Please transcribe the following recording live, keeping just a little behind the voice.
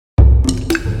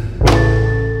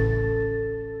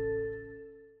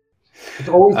It's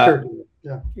always turkey.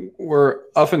 Yeah. We're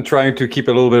often trying to keep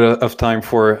a little bit of time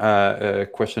for a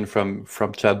question from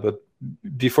chat, but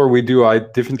before we do, I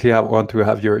definitely want to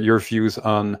have your views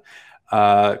on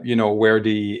where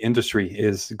the industry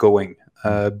is going,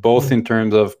 both in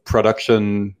terms of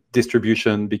production,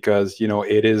 distribution, because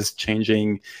it is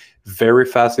changing very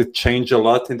fast. It changed a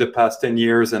lot in the past 10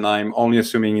 years, and I'm only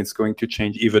assuming it's going to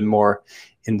change even more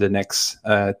in the next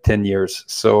 10 years.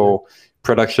 So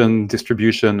production,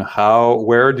 distribution,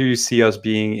 where do you see us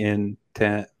being in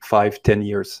 5-10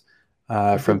 years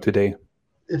from today?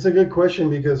 It's a good question,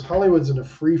 because Hollywood's in a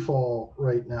free fall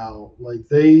right now. Like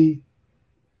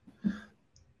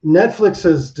Netflix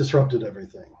has disrupted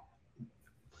everything.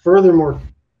 Furthermore,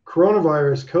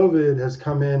 coronavirus, COVID has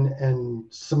come in and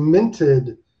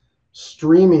cemented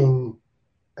streaming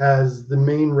as the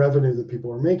main revenue that people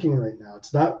are making right now.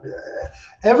 It's not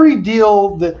every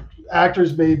deal that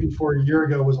actors made before a year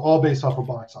ago was all based off of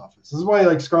box office. This is why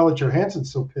like Scarlett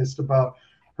Johansson's so pissed about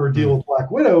her deal with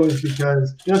Black Widow, is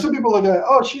because some people look at,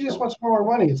 oh, she just wants more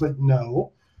money. It's like,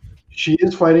 no, she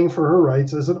is fighting for her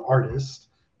rights as an artist,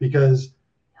 because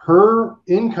her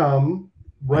income,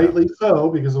 rightly so,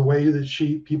 because the way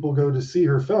that people go to see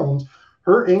her films,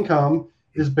 her income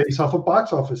is based off of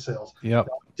box office sales. Yep.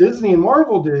 Disney and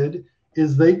Marvel did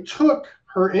is they took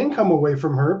her income away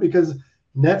from her, because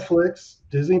Netflix,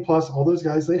 Disney Plus, all those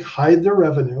guys, they hide their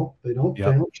revenue. They don't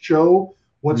show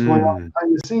what's going on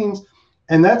behind the scenes.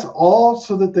 And that's all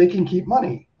so that they can keep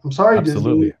money. I'm sorry,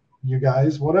 Absolutely. Disney, you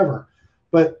guys, whatever.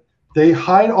 But they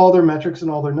hide all their metrics and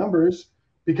all their numbers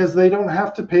because they don't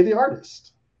have to pay the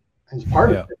artist. It's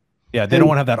part of it. Yeah, they don't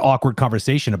want to have that awkward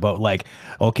conversation about like,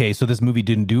 okay, so this movie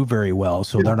didn't do very well,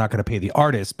 so they're not going to pay the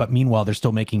artist, but meanwhile they're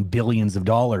still making billions of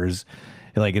dollars.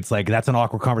 Like, it's like, that's an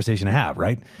awkward conversation to have,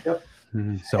 right? Yep.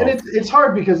 So, and it's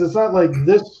hard, because it's not like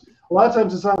this. A lot of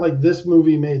times it's not like this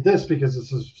movie made this because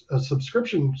it's a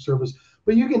subscription service,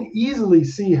 but you can easily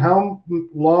see how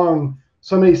long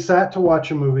somebody sat to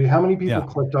watch a movie, how many people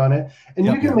clicked on it, and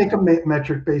you can make a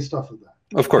metric based off of that.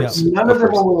 Of course. None of them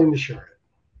are willing to share it.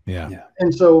 Yeah.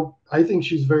 And so I think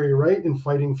she's very right in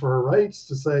fighting for her rights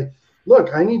to say,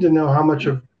 look, I need to know how much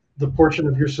of the portion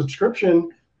of your subscription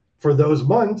for those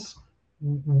months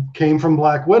came from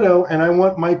Black Widow, and I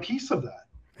want my piece of that.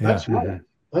 That's right.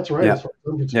 That's right.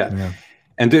 Yeah.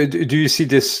 And do you see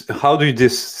this? How do you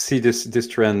see this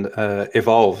trend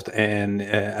evolved and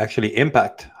actually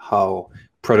impact how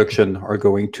production are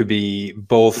going to be,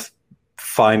 both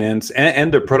finance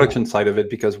and the production side of it?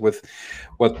 Because with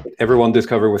what everyone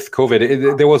discovered with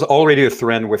COVID, there was already a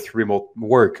trend with remote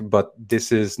work, but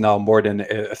this is now more than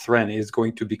a trend. It's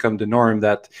going to become the norm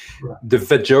that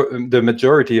the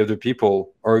majority of the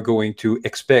people are going to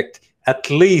expect at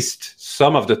least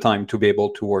some of the time to be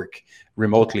able to work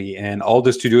remotely, and all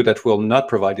the studio that will not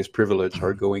provide this privilege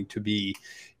are going to be,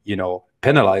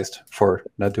 penalized for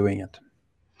not doing it.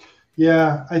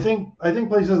 Yeah, I think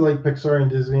places like Pixar and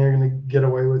Disney are going to get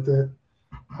away with it,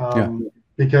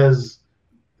 because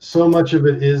so much of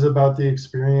it is about the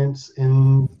experience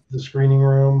in the screening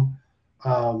room.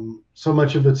 So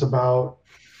much of it's about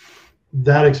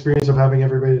that experience of having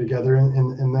everybody together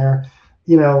in there.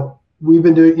 We've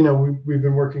been doing, we've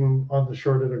been working on the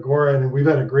short at Agora, and we've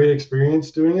had a great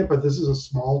experience doing it, but this is a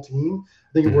small team.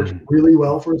 I think it works really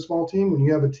well for a small team. When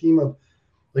you have a team of,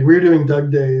 like, we were doing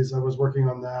Doug Days, I was working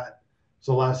on that. It's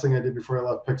the last thing I did before I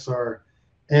left Pixar.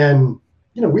 And,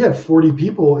 we had 40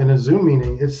 people in a Zoom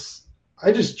meeting.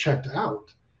 I just checked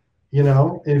out,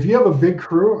 and if you have a big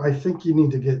crew, I think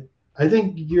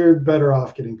you're better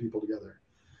off getting people together.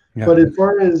 Yeah. But as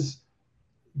far as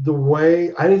the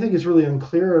way, I think it's really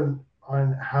unclear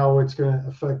on how it's going to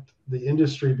affect the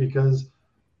industry, because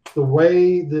the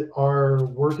way that our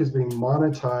work is being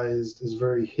monetized is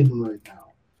very hidden right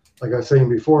now, like I was saying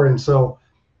before. And so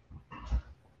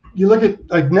you look at,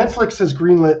 like, Netflix has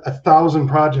greenlit 1,000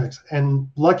 projects, and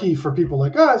lucky for people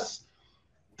like us,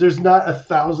 there's not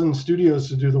 1,000 studios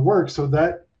to do the work. So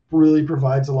that really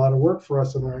provides a lot of work for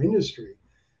us in our industry.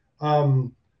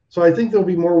 So I think there'll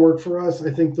be more work for us.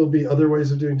 I think there'll be other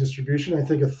ways of doing distribution. I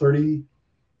think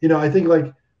I think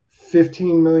like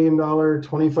 $15 million,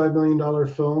 $25 million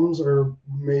films are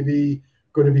maybe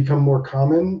going to become more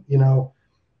common.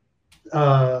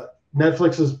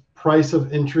 Netflix's price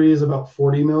of entry is about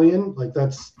 40 million. Like,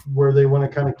 that's where they want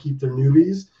to kind of keep their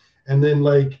newbies. And then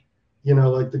like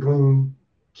the Glen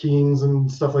Keens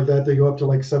and stuff like that, they go up to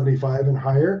like 75 and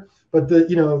higher. But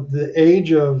the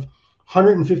age of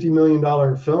 $150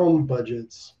 million film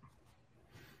budgets,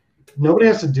 nobody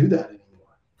has to do that anymore.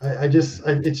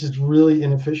 It's just really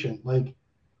inefficient. Like,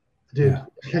 dude,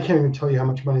 I can't even tell you how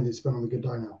much money they spend on The Good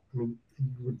Dino. I mean,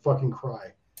 you would fucking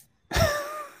cry.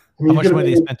 I mean, How much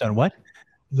money they spent on what?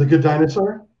 The Good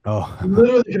Dinosaur? Oh, You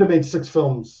literally could have made 6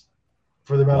 films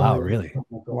for the amount wow, of money. really?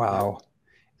 Wow. It's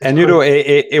And you crazy.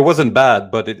 know, it wasn't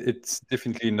bad, but it's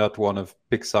definitely not one of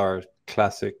Pixar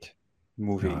classic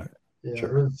movie. Yeah,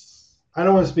 Sure. it was, I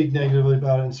don't want to speak negatively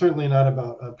about it, and certainly not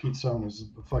about Pete Sohn, who's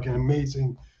a fucking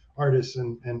amazing artist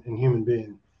and human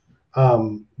being.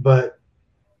 But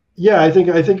yeah, I think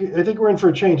we're in for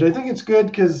a change. I think it's good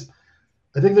because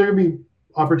I think there are gonna be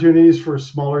opportunities for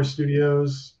smaller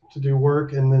studios to do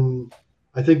work, and then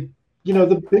I think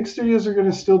the big studios are going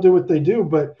to still do what they do,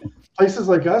 but places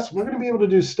like us, we're going to be able to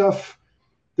do stuff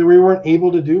that we weren't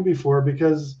able to do before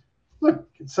because look,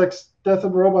 sex, death,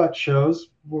 and robot shows,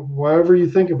 whatever you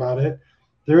think about it,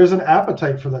 there is an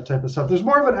appetite for that type of stuff. There's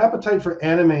more of an appetite for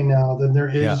anime now than there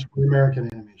is for American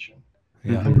animation.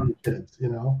 Yeah. And kids,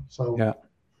 so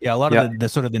yeah, a lot of the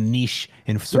sort of the niche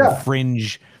and sort of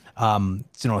fringe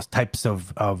types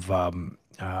of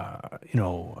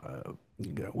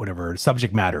whatever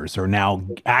subject matters are now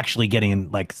actually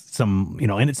getting like some,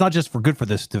 and it's not just for good for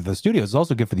the studios, it's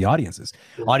also good for the audiences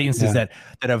that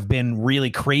have been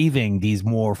really craving these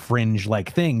more fringe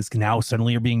like things now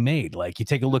suddenly are being made. Like you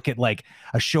take a look at like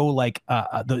a show like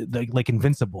like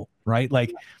Invincible, right?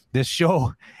 Like this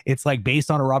show, it's like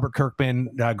based on a Robert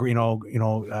Kirkman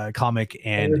comic,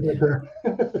 and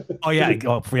I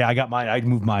got mine. I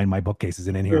moved my bookcase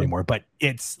isn't in here anymore, but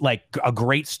it's like a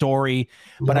great story.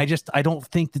 But I don't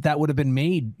think that would have been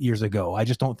made years ago. I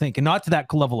just don't think, and not to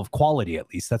that level of quality,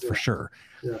 at least that's for sure.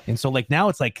 Yeah. And so like now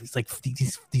it's like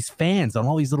these fans on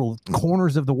all these little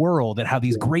corners of the world that have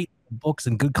these great books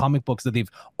and good comic books that they've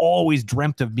always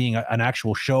dreamt of being an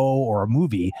actual show or a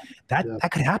movie. That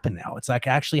could happen now. It's like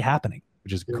actually happening,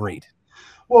 which is great.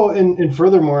 Well, and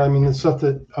furthermore, I mean, the stuff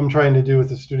that I'm trying to do with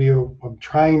the studio, I'm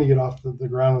trying to get off the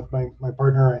ground with my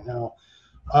partner right now.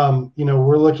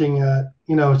 We're looking at,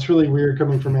 it's really weird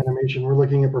coming from animation. We're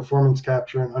looking at performance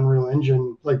capture and Unreal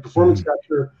Engine, like performance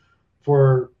capture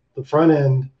for the front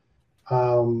end,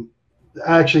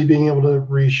 actually being able to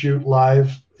reshoot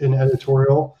live in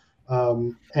editorial,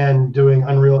 and doing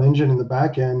Unreal Engine in the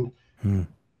back end.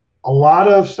 A lot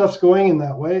of stuff's going in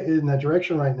that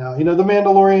direction right now. The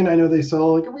Mandalorian, I know they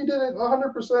sell like, we did it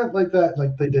 100% like that.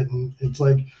 Like they didn't. It's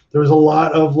like there was a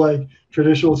lot of like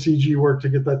traditional CG work to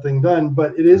get that thing done,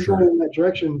 but it is going in that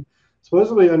direction.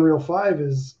 Supposedly Unreal 5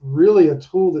 is really a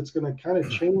tool that's going to kind of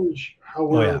change how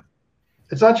we're.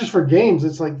 It's not just for games.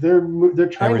 It's like they're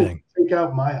trying to take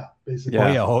out Maya basically.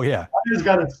 Maya's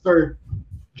got to start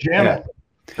jamming.